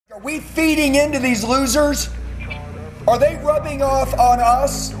we feeding into these losers? Are they rubbing off on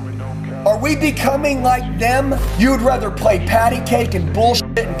us? Are we becoming like them? You would rather play patty cake and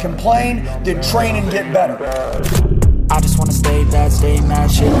bullshit and complain than train and get better. I just wanna stay bad, stay mad,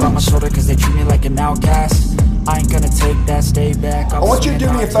 shit on my shoulder cause they treat me like an outcast. I ain't gonna take that, stay back. I want you to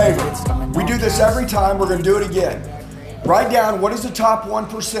do me a favor. We do this every time, we're gonna do it again. Write down what is the top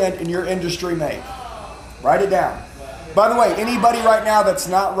 1% in your industry make. Write it down. By the way, anybody right now that's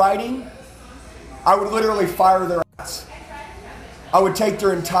not writing, I would literally fire their ass. I would take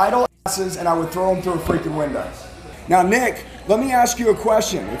their entitled asses and I would throw them through a freaking window. Now, Nick, let me ask you a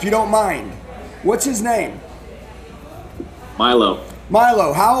question, if you don't mind. What's his name? Milo.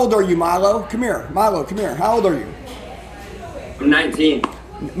 Milo, how old are you, Milo? Come here. Milo, come here. How old are you? I'm 19.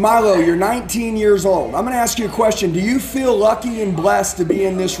 Milo, you're 19 years old. I'm going to ask you a question. Do you feel lucky and blessed to be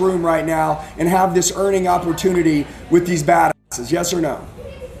in this room right now and have this earning opportunity with these badasses? Yes or no?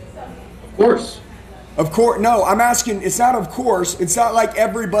 Of course. Of course. No, I'm asking, it's not of course. It's not like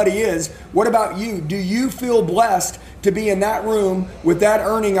everybody is. What about you? Do you feel blessed to be in that room with that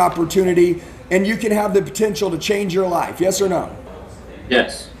earning opportunity and you can have the potential to change your life? Yes or no?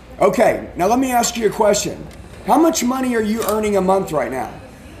 Yes. Okay, now let me ask you a question. How much money are you earning a month right now?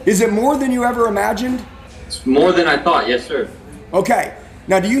 Is it more than you ever imagined? It's more than I thought, yes sir. Okay,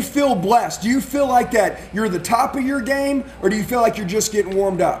 now do you feel blessed? Do you feel like that you're the top of your game or do you feel like you're just getting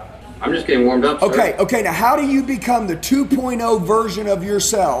warmed up? I'm just getting warmed up, sir. Okay, now how do you become the 2.0 version of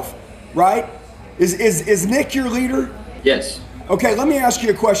yourself, right? Is Nick your leader? Yes. Okay, let me ask you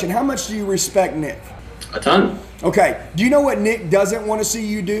a question. How much do you respect Nick? A ton. Okay, do you know what Nick doesn't want to see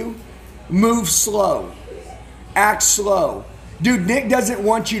you do? Move slow. Act slow. Dude, Nick doesn't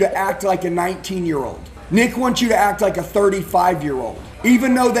want you to act like a 19-year-old. Nick wants you to act like a 35-year-old.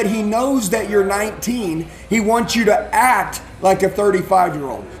 Even though that he knows that you're 19, he wants you to act like a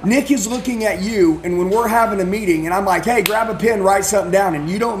 35-year-old. Nick is looking at you, and when we're having a meeting, and I'm like, hey, grab a pen, write something down, and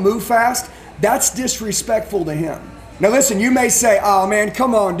you don't move fast, that's disrespectful to him. Now listen, you may say, oh man,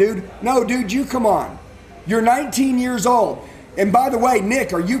 come on, dude. No, dude, you come on. You're 19 years old. And by the way,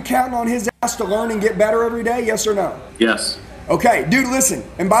 Nick, are you counting on his ass to learn and get better every day? Yes or no? Yes. Okay, dude, listen.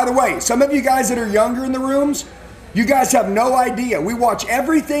 And by the way, some of you guys that are younger in the rooms, you guys have no idea. We watch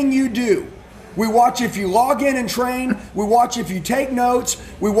everything you do. We watch if you log in and train. We watch if you take notes.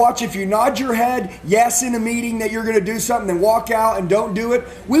 We watch if you nod your head, yes, in a meeting that you're going to do something, then walk out and don't do it.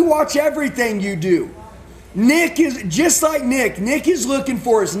 We watch everything you do. Nick is, just like Nick is looking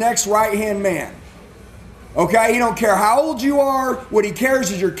for his next right-hand man. Okay, he don't care how old you are. What he cares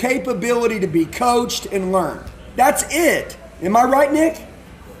is your capability to be coached and learned. That's it. Am I right, Nick?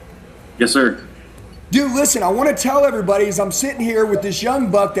 Yes, sir. Dude, listen, I want to tell everybody as I'm sitting here with this young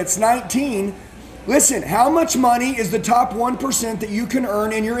buck that's 19, listen, how much money is the top 1% that you can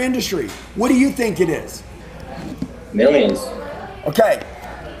earn in your industry? What do you think it is? Millions. Okay,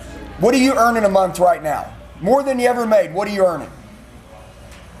 what do you earn in a month right now? More than you ever made, what are you earning?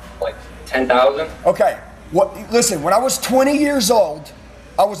 Like 10,000. Okay, listen, when I was 20 years old,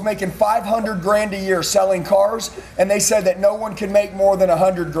 I was making 500 grand a year selling cars, and they said that no one can make more than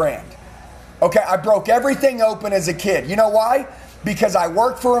 100 grand. Okay, I broke everything open as a kid. You know why? Because I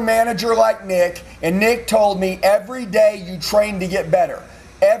worked for a manager like Nick, and Nick told me every day you train to get better.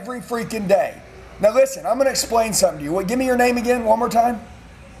 Every freaking day. Now listen, I'm going to explain something to you. Give me your name again one more time.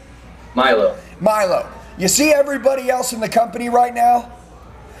 Milo. Milo. You see everybody else in the company right now?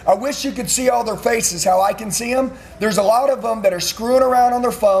 I wish you could see all their faces, how I can see them. There's a lot of them that are screwing around on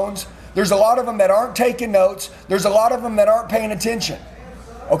their phones. There's a lot of them that aren't taking notes. There's a lot of them that aren't paying attention.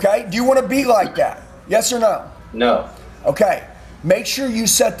 Okay? Do you want to be like that? Yes or no? No. Okay. Make sure you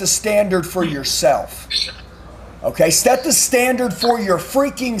set the standard for yourself. Okay? Set the standard for your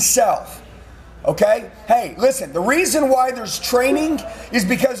freaking self. Okay? Hey, listen, the reason why there's training is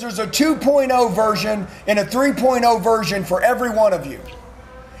because there's a 2.0 version and a 3.0 version for every one of you.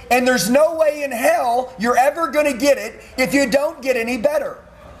 And there's no way in hell you're ever going to get it if you don't get any better.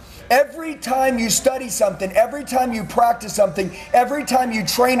 Every time you study something, every time you practice something, every time you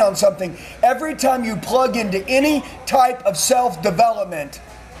train on something, every time you plug into any type of self-development,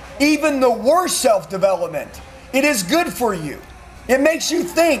 even the worst self-development, it is good for you. It makes you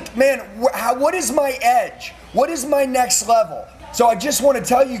think, man, what is my edge? What is my next level? So I just want to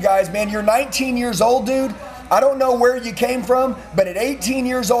tell you guys, man, you're 19 years old, dude. I don't know where you came from, but at 18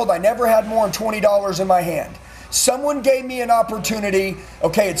 years old, I never had more than $20 in my hand. Someone gave me an opportunity.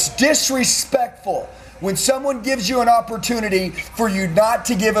 Okay, it's disrespectful when someone gives you an opportunity for you not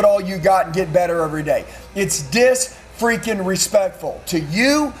to give it all you got and get better every day. It's freaking respectful to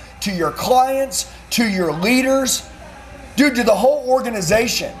you, to your clients, to your leaders, dude, to the whole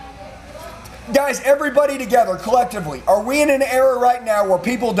organization. Guys, everybody together, collectively, are we in an era right now where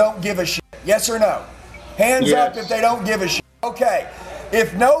people don't give a shit? Yes or no? Hands up if they don't give a shit. Okay.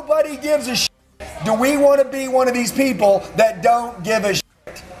 If nobody gives a shit, do we want to be one of these people that don't give a shit?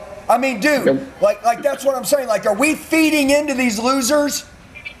 I mean, dude, like that's what I'm saying. Like, are we feeding into these losers?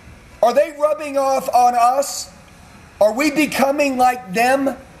 Are they rubbing off on us? Are we becoming like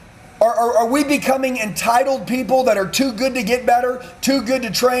them? Are we becoming entitled people that are too good to get better, too good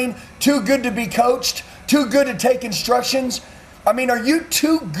to train, too good to be coached, too good to take instructions? I mean, are you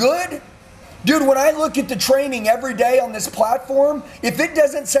too good? Dude, when I look at the training every day on this platform, if it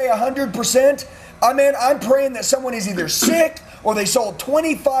doesn't say 100%, I'm praying that someone is either sick or they sold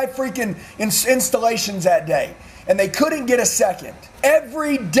 25 freaking installations that day and they couldn't get a second.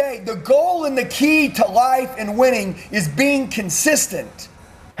 Every day, the goal and the key to life and winning is being consistent.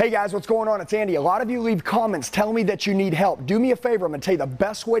 Hey guys, what's going on? It's Andy. A lot of you leave comments telling me that you need help. Do me a favor. I'm going to tell you the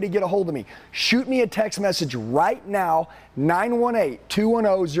best way to get a hold of me. Shoot me a text message right now,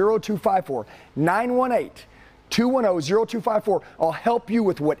 918-210-0254. 918-210-0254. I'll help you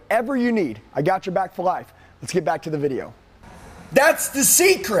with whatever you need. I got your back for life. Let's get back to the video. That's the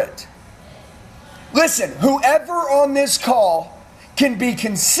secret. Listen, whoever on this call can be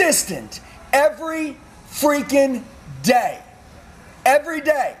consistent every freaking day. Every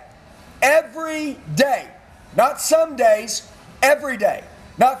day. Every day. Not some days, every day.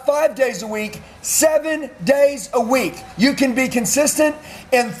 Not 5 days a week, 7 days a week. You can be consistent.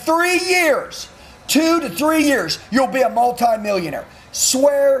 In 3 years, 2 to 3 years, you'll be a multimillionaire.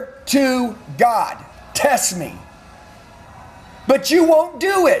 Swear to God. Test me. But you won't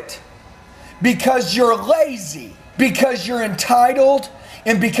do it because you're lazy, because you're entitled,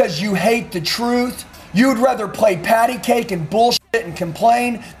 and because you hate the truth. You'd rather play patty cake and bullshit and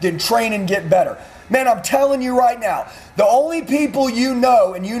complain than train and get better. Man, I'm telling you right now, the only people you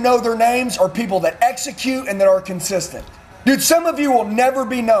know, and you know their names, are people that execute and that are consistent. Dude, some of you will never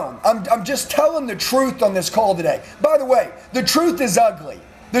be known. I'm just telling the truth on this call today. By the way, the truth is ugly.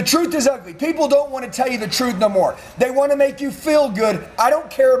 The truth is ugly. People don't want to tell you the truth no more. They want to make you feel good. I don't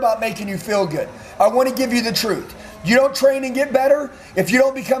care about making you feel good. I want to give you the truth. You don't train and get better, if you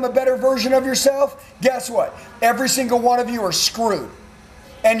don't become a better version of yourself, guess what? Every single one of you are screwed.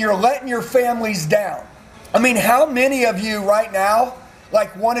 And you're letting your families down. I mean, how many of you right now,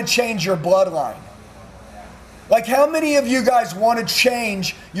 want to change your bloodline? How many of you guys want to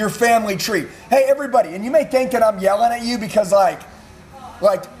change your family tree? Hey, everybody, and you may think that I'm yelling at you because,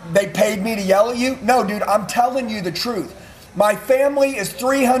 they paid me to yell at you. No, dude, I'm telling you the truth. My family is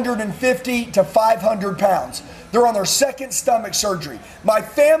 350 to 500 pounds. They're on their second stomach surgery. My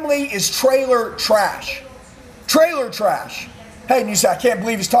family is trailer trash. Trailer trash. Hey, and you say, I can't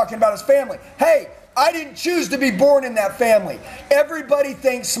believe he's talking about his family. Hey, I didn't choose to be born in that family. Everybody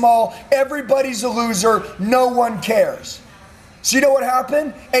thinks small. Everybody's a loser. No one cares. So you know what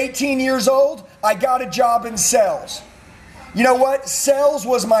happened? 18 years old, I got a job in sales. You know what? Sales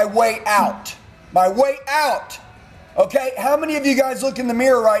was my way out. My way out. Okay, how many of you guys look in the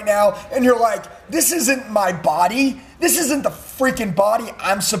mirror right now and you're like, this isn't my body. This isn't the freaking body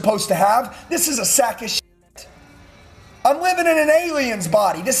I'm supposed to have. This is a sack of shit. I'm living in an alien's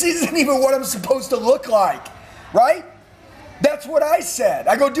body. This isn't even what I'm supposed to look like, right? That's what I said.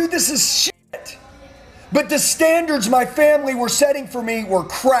 I go, dude, this is shit. But the standards my family were setting for me were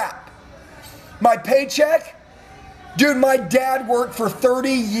crap. My paycheck, dude, my dad worked for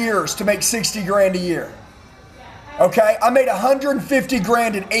 30 years to make 60 grand a year. Okay, I made 150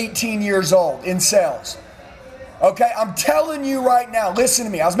 grand at 18 years old in sales. Okay, I'm telling you right now, listen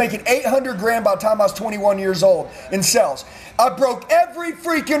to me. I was making 800 grand by the time I was 21 years old in sales. I broke every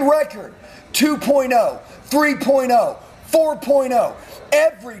freaking record. 2.0, 3.0, 4.0.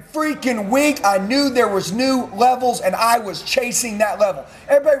 Every freaking week I knew there was new levels and I was chasing that level.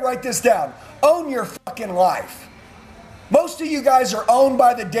 Everybody write this down. Own your fucking life. Most of you guys are owned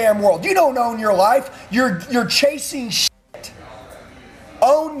by the damn world. You don't own your life. You're chasing shit.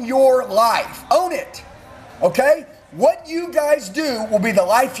 Own your life. Own it. Okay? What you guys do will be the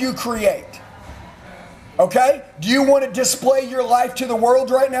life you create. Okay? Do you want to display your life to the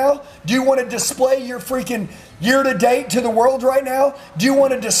world right now? Do you want to display your freaking year-to-date to the world right now? Do you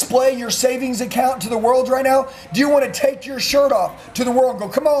want to display your savings account to the world right now? Do you want to take your shirt off to the world and go,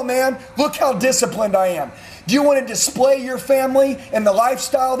 come on, man, look how disciplined I am? Do you want to display your family and the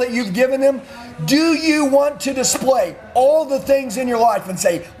lifestyle that you've given them? Do you want to display all the things in your life and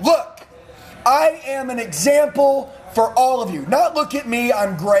say, look, I am an example for all of you? Not look at me,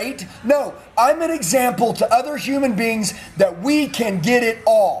 I'm great. No, I'm an example to other human beings that we can get it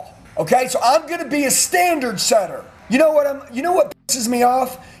all. Okay, so I'm going to be a standard setter. You know what pisses me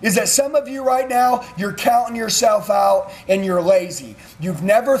off is that some of you right now, you're counting yourself out and you're lazy. You've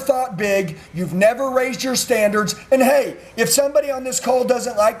never thought big. You've never raised your standards. And hey, if somebody on this call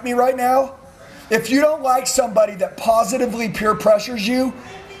doesn't like me right now, if you don't like somebody that positively peer pressures you,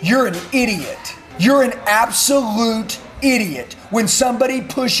 you're an idiot. You're an absolute idiot when somebody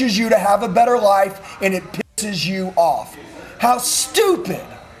pushes you to have a better life and it pisses you off. How stupid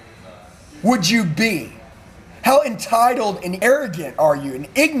would you be? How entitled and arrogant are you and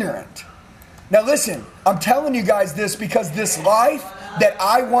ignorant? Now listen, I'm telling you guys this because this life that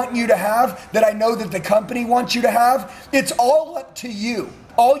I want you to have, that I know that the company wants you to have, it's all up to you.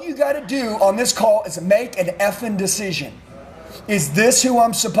 All you got to do on this call is make an effing decision. Is this who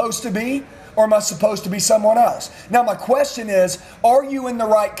I'm supposed to be, or am I supposed to be someone else? Now my question is, are you in the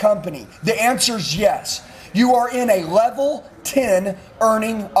right company? The answer is yes. You are in a level 10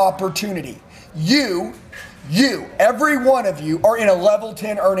 earning opportunity. You, every one of you are in a level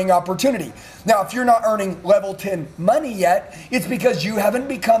 10 earning opportunity. Now, if you're not earning level 10 money yet, it's because you haven't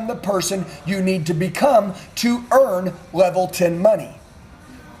become the person you need to become to earn level 10 money.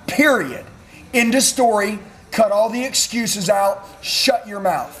 Period. End of story. Cut all the excuses out. Shut your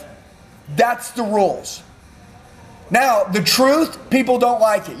mouth. That's the rules. Now, the truth, people don't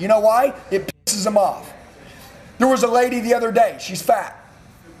like it. You know why? It pisses them off. There was a lady the other day. She's fat.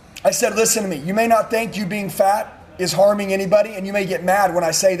 I said, listen to me. You may not think you being fat is harming anybody, and you may get mad when I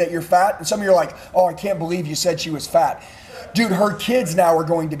say that you're fat. And some of you are like, oh, I can't believe you said she was fat. Dude, her kids now are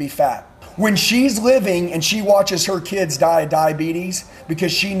going to be fat. When she's living and she watches her kids die of diabetes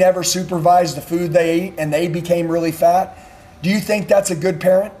because she never supervised the food they ate and they became really fat, do you think that's a good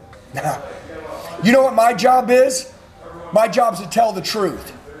parent? Nah. You know what my job is? My job is to tell the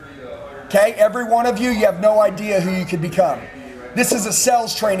truth. Okay? Every one of you have no idea who you could become. This is a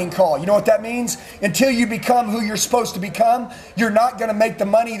sales training call. You know what that means? Until you become who you're supposed to become, you're not going to make the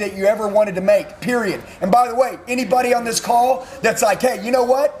money that you ever wanted to make, period. And by the way, anybody on this call that's like, hey, you know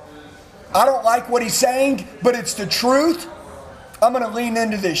what? I don't like what he's saying, but it's the truth. I'm going to lean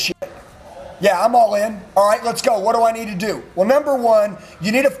into this shit. Yeah, I'm all in. All right, let's go. What do I need to do? Well, number one,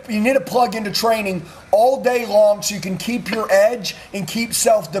 you need to plug into training all day long so you can keep your edge and keep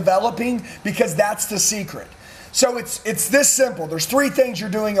self-developing, because that's the secret. So it's this simple. There's three things you're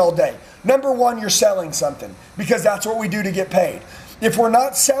doing all day. Number one, you're selling something, because that's what we do to get paid. If we're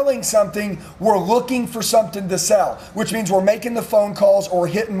not selling something, we're looking for something to sell, which means we're making the phone calls or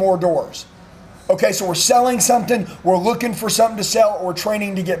hitting more doors. Okay, so we're selling something, we're looking for something to sell, or we're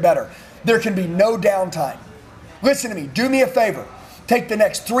training to get better. There can be no downtime. Listen to me, do me a favor. Take the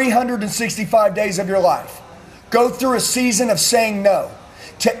next 365 days of your life. Go through a season of saying no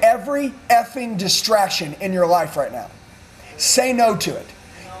to every effing distraction in your life right now. Say no to it.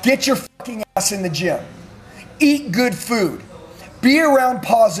 Get your fucking ass in the gym. Eat good food. Be around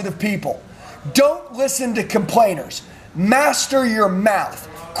positive people. Don't listen to complainers. Master your mouth.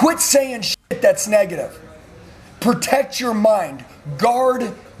 Quit saying shit that's negative. Protect your mind.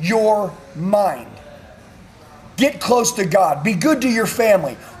 Guard your mind. Get close to God. Be good to your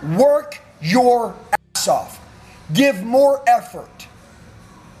family. Work your ass off. Give more effort.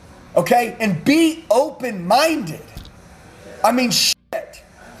 Okay? And be open-minded. I mean, shit.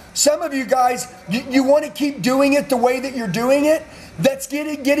 Some of you guys, you want to keep doing it the way that you're doing it. That's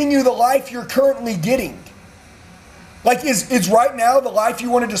getting you the life you're currently getting. Like, is right now the life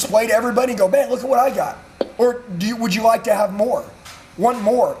you want to display to everybody and go, man, look at what I got? Or would you like to have more? Want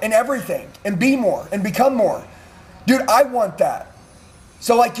more and everything and be more and become more? Dude, I want that.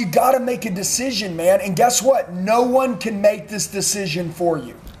 So like, you got to make a decision, man. And guess what? No one can make this decision for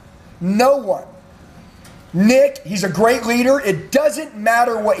you. No one. Nick, he's a great leader. It doesn't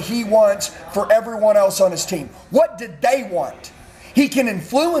matter what he wants for everyone else on his team. What did they want? He can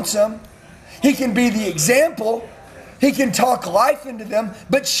influence them. He can be the example. He can talk life into them.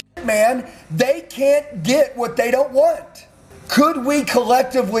 But shit, man, they can't get what they don't want. Could we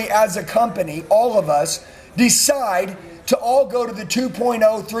collectively as a company, all of us, decide to all go to the 2.0,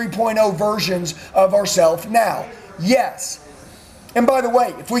 3.0 versions of ourselves now? Yes. And by the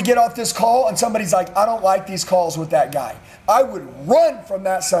way, if we get off this call and somebody's like, I don't like these calls with that guy, I would run from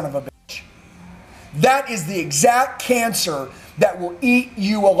that son of a bitch. That is the exact cancer that will eat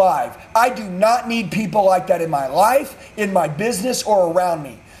you alive. I do not need people like that in my life, in my business, or around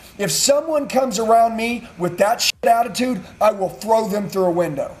me. If someone comes around me with that shit attitude, I will throw them through a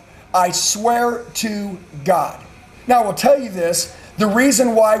window. I swear to God. Now, I will tell you this. The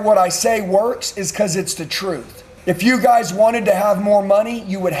reason why what I say works is because it's the truth. If you guys wanted to have more money,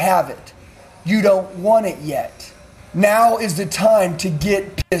 you would have it. You don't want it yet. Now is the time to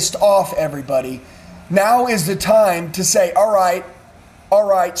get pissed off, everybody. Now is the time to say, all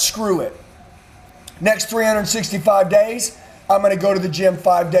right, screw it. Next 365 days, I'm going to go to the gym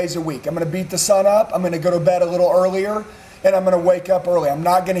 5 days a week. I'm going to beat the sun up. I'm going to go to bed a little earlier, and I'm going to wake up early. I'm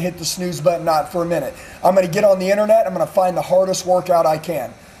not going to hit the snooze button, not for a minute. I'm going to get on the internet. I'm going to find the hardest workout I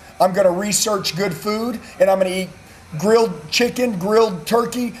can. I'm going to research good food, and I'm going to eat grilled chicken, grilled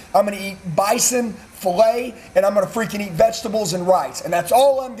turkey. I'm going to eat bison, filet, and I'm going to freaking eat vegetables and rice. And that's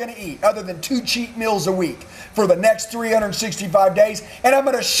all I'm going to eat other than 2 cheat meals a week for the next 365 days. And I'm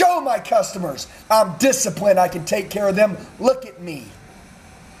going to show my customers I'm disciplined. I can take care of them. Look at me.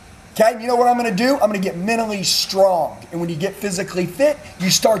 Okay, you know what I'm going to do? I'm going to get mentally strong. And when you get physically fit, you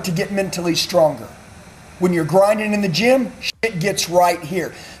start to get mentally stronger. When you're grinding in the gym, shit gets right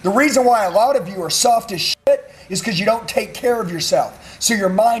here. The reason why a lot of you are soft as shit is because you don't take care of yourself. So your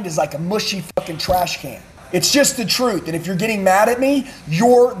mind is like a mushy fucking trash can. It's just the truth. And if you're getting mad at me,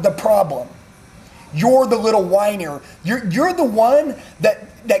 you're the problem. You're the little whiner. You're the one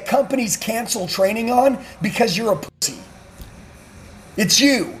that companies cancel training on because you're a pussy. It's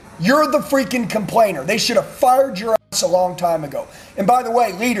you. You're the freaking complainer. They should have fired your ass a long time ago. And by the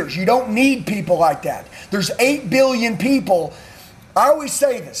way, leaders, you don't need people like that. There's 8 billion people. I always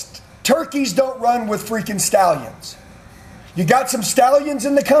say this. Turkeys don't run with freaking stallions. You got some stallions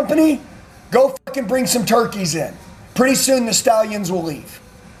in the company? Go fucking bring some turkeys in. Pretty soon the stallions will leave.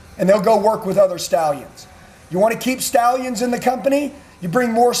 And they'll go work with other stallions. You want to keep stallions in the company? You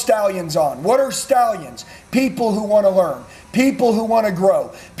bring more stallions on. What are stallions? People who want to learn. People who want to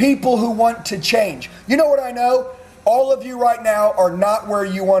grow. People who want to change. You know what I know? All of you right now are not where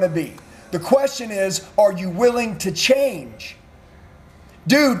you want to be. The question is, are you willing to change?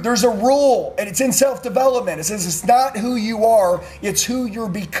 Dude, there's a rule, and it's in self-development. It says it's not who you are, it's who you're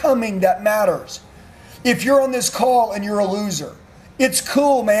becoming that matters. If you're on this call and you're a loser, it's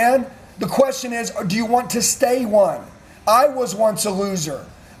cool, man. The question is, do you want to stay one? I was once a loser.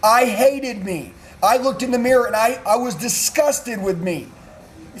 I hated me. I looked in the mirror and I was disgusted with me.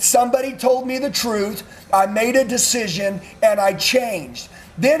 Somebody told me the truth. I made a decision and I changed.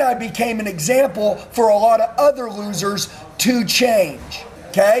 Then I became an example for a lot of other losers to change.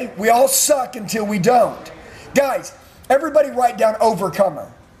 Okay? We all suck until we don't. Guys, everybody write down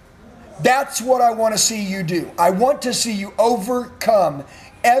overcomer. That's what I want to see you do. I want to see you overcome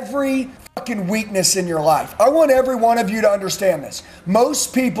every fucking weakness in your life. I want every one of you to understand this.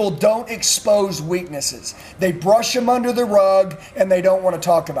 Most people don't expose weaknesses. They brush them under the rug and they don't want to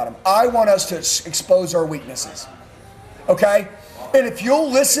talk about them. I want us to expose our weaknesses. Okay? And if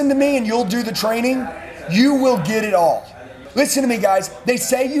you'll listen to me and you'll do the training, you will get it all. Listen to me, guys. They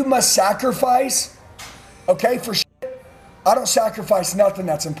say you must sacrifice, okay, for shit. I don't sacrifice nothing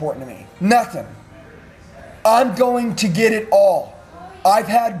that's important to me. Nothing. I'm going to get it all. I've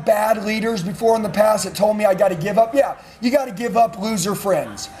had bad leaders before in the past that told me I got to give up. Yeah, you got to give up loser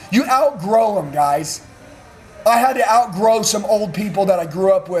friends. You outgrow them, guys. I had to outgrow some old people that I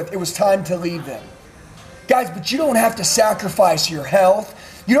grew up with. It was time to leave them. Guys, but you don't have to sacrifice your health.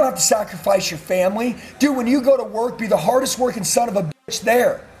 You don't have to sacrifice your family. Dude, when you go to work, be the hardest working son of a bitch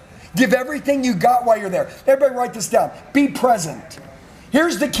there. Give everything you got while you're there. Everybody write this down. Be present.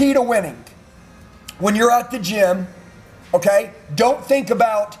 Here's the key to winning. When you're at the gym, okay, don't think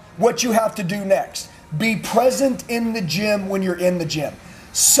about what you have to do next. Be present in the gym when you're in the gym.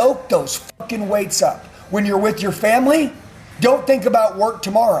 Soak those fucking weights up. When you're with your family, don't think about work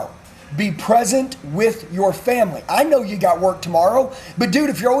tomorrow. Be present with your family. I know you got work tomorrow, but dude,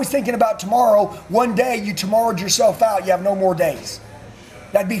 if you're always thinking about tomorrow, one day you tomorrowed yourself out, you have no more days.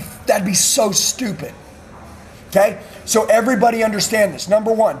 That'd be so stupid. Okay? So everybody understand this.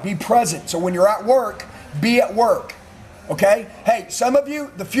 Number one, be present. So when you're at work, be at work. Okay? Hey, some of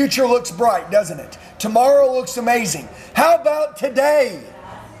you, the future looks bright, doesn't it? Tomorrow looks amazing. How about today?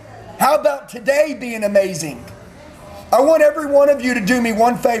 How about today being amazing? I want every one of you to do me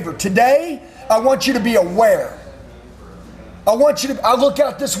one favor. Today, I want you to be aware. I look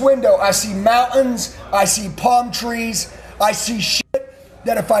out this window, I see mountains, I see palm trees, I see shit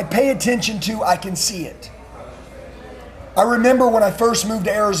that if I pay attention to, I can see it. I remember when I first moved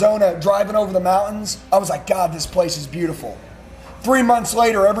to Arizona, driving over the mountains, I was like, God, this place is beautiful. 3 months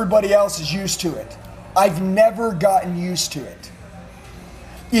later, everybody else is used to it. I've never gotten used to it.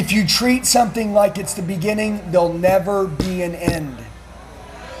 If you treat something like it's the beginning, there'll never be an end.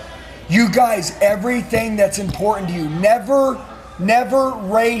 You guys, everything that's important to you, never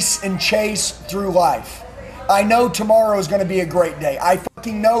race and chase through life. I know tomorrow is going to be a great day. I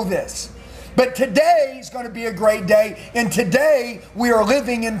fucking know this. But today is going to be a great day, and today we are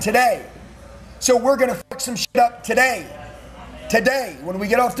living in today. So we're going to fuck some shit up today. Today, when we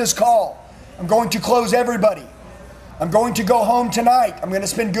get off this call, I'm going to close everybody. I'm going to go home tonight. I'm going to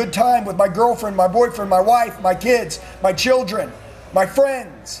spend good time with my girlfriend, my boyfriend, my wife, my kids, my children, my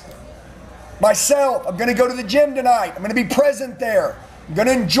friends, myself. I'm going to go to the gym tonight. I'm going to be present there. I'm going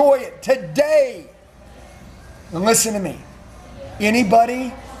to enjoy it today. And listen to me.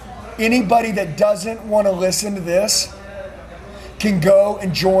 Anybody that doesn't want to listen to this can go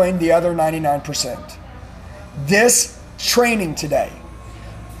and join the other 99%. This training today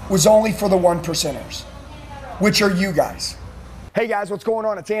was only for the 1%ers, which are you guys. Hey guys, what's going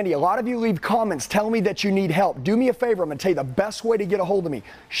on? It's Andy. A lot of you leave comments telling me that you need help. Do me a favor. I'm going to tell you the best way to get a hold of me.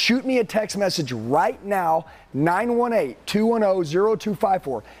 Shoot me a text message right now,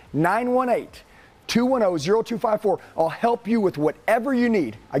 918-210-0254. 918-210-0254. I'll help you with whatever you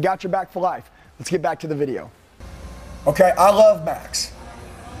need. I got your back for life. Let's get back to the video. Okay, I love Max.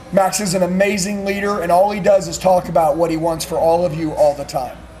 Max is an amazing leader, and all he does is talk about what he wants for all of you all the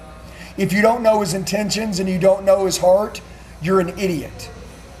time. If you don't know his intentions and you don't know his heart, you're an idiot.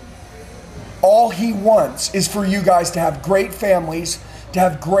 All he wants is for you guys to have great families, to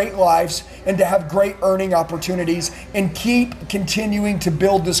have great lives, and to have great earning opportunities, and keep continuing to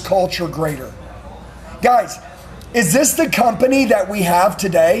build this culture greater. Guys, is this the company that we have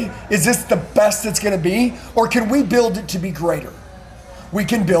today? Is this the best it's going to be? Or can we build it to be greater? We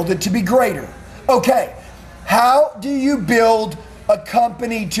can build it to be greater. Okay, how do you build a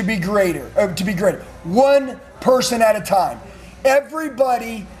company to be greater? One person at a time.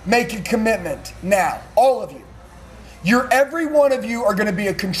 Everybody make a commitment now, all of you. Every one of you are going to be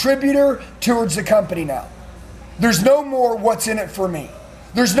a contributor towards the company now. There's no more what's in it for me.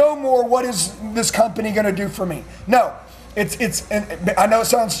 There's no more what is this company going to do for me. No, I know it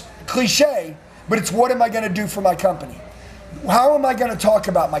sounds cliche, but it's what am I going to do for my company? How am I going to talk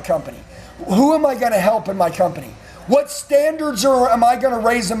about my company? Who am I going to help in my company? What standards am I going to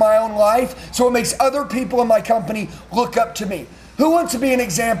raise in my own life so it makes other people in my company look up to me? Who wants to be an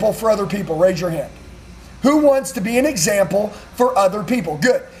example for other people? Raise your hand. Who wants to be an example for other people?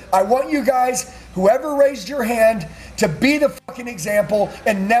 Good. I want you guys, whoever raised your hand, to be the fucking example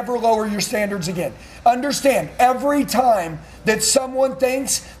and never lower your standards again. Understand, every time that someone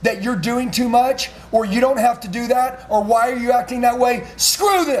thinks that you're doing too much or you don't have to do that or why are you acting that way,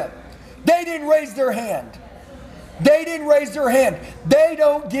 screw them. They didn't raise their hand. They didn't raise their hand. They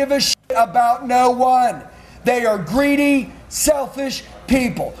don't give a shit about no one. They are greedy, selfish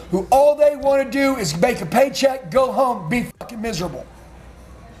people who all they want to do is make a paycheck, go home, be fucking miserable.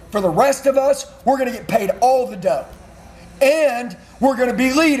 For the rest of us, we're going to get paid all the dough. And we're going to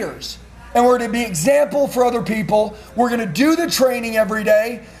be leaders. And we're going to be example for other people. We're going to do the training every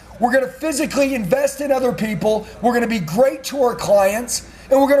day. We're going to physically invest in other people. We're going to be great to our clients.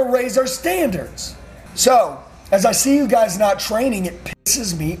 And we're going to raise our standards. So, as I see you guys not training, it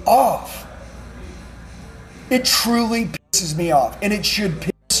pisses me off. It truly pisses me off. And it should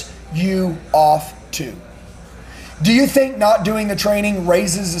piss you off too. Do you think not doing the training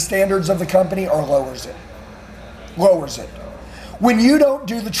raises the standards of the company or lowers it? Lowers it. When you don't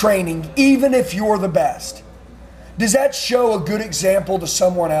do the training, even if you're the best, does that show a good example to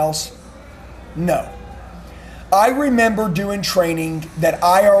someone else? No. I remember doing training that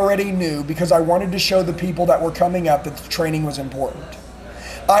I already knew because I wanted to show the people that were coming up that the training was important.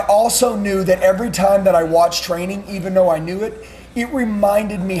 I also knew that every time that I watched training, even though I knew it, it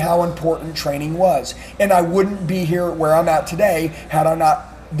reminded me how important training was. And I wouldn't be here where I'm at today had I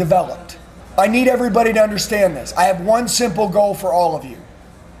not developed. I need everybody to understand this. I have one simple goal for all of you.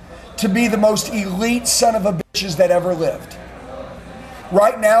 To be the most elite son of a bitches that ever lived.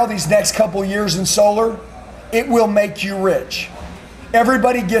 Right now, these next couple years in solar, it will make you rich.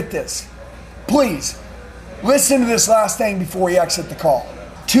 Everybody get this. Please, listen to this last thing before you exit the call.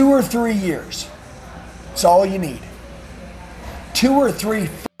 2 or 3 years. That's all you need. 2 or 3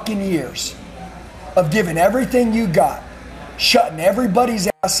 fucking years of giving everything you got, shutting everybody's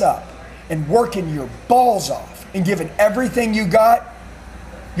ass up, and working your balls off and giving everything you got,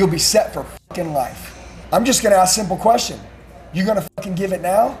 you'll be set for fucking life. I'm just gonna ask a simple question. You gonna fucking give it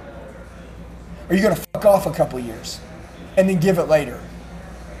now? Or are you gonna fuck off a couple years and then give it later?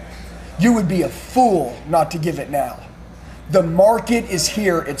 You would be a fool not to give it now. The market is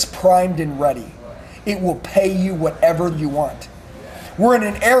here, it's primed and ready. It will pay you whatever you want. We're in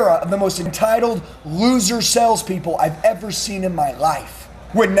an era of the most entitled loser salespeople I've ever seen in my life.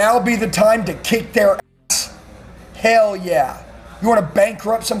 Would now be the time to kick their ass? Hell yeah. You want to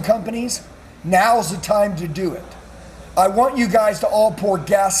bankrupt some companies? Now's the time to do it. I want you guys to all pour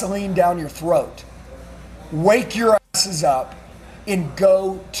gasoline down your throat. Wake your asses up and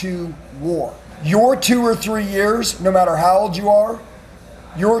go to war. Your 2 or 3 years, no matter how old you are,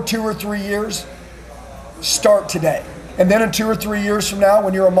 your 2 or 3 years, start today. And then in 2 or 3 years from now,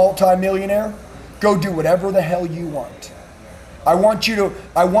 when you're a multi-millionaire, go do whatever the hell you want. I want you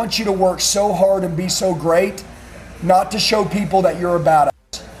to work so hard and be so great, not to show people that you're a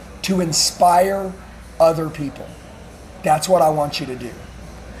badass, to inspire other people. That's what I want you to do.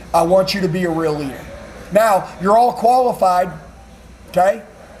 I want you to be a real leader. Now, you're all qualified, okay?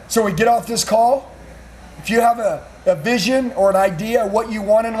 So we get off this call. If you have a vision or an idea of what you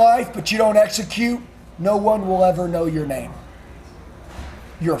want in life, but you don't execute, no one will ever know your name.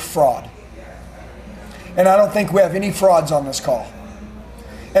 You're a fraud. And I don't think we have any frauds on this call.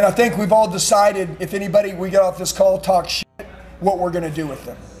 And I think we've all decided, if anybody, we get off this call, talk shit, what we're going to do with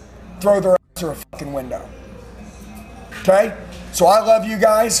them. Throw their ass through a fucking window. Okay? So I love you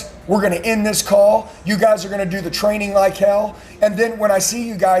guys. We're going to end this call. You guys are going to do the training like hell. And then when I see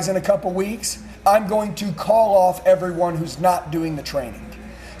you guys in a couple weeks, I'm going to call off everyone who's not doing the training,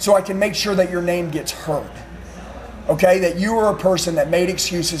 so I can make sure that your name gets heard. Okay? That you were a person that made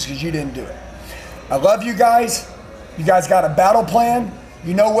excuses because you didn't do it. I love you guys. You guys got a battle plan.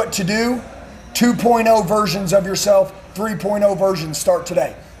 You know what to do. 2.0 versions of yourself. 3.0 versions start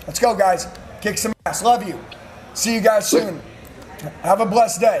today. Let's go, guys. Kick some ass. Love you. See you guys soon. Have a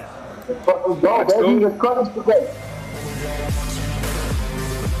blessed day. Let's go, baby. Let's crush today.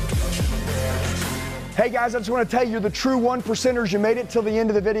 Hey guys, I just want to tell you, you're the true 1%ers. You made it till the end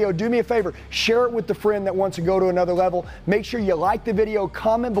of the video. Do me a favor, share it with the friend that wants to go to another level. Make sure you like the video,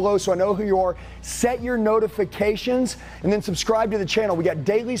 comment below so I know who you are, set your notifications, and then subscribe to the channel. We got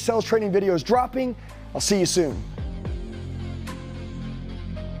daily sales training videos dropping. I'll see you soon.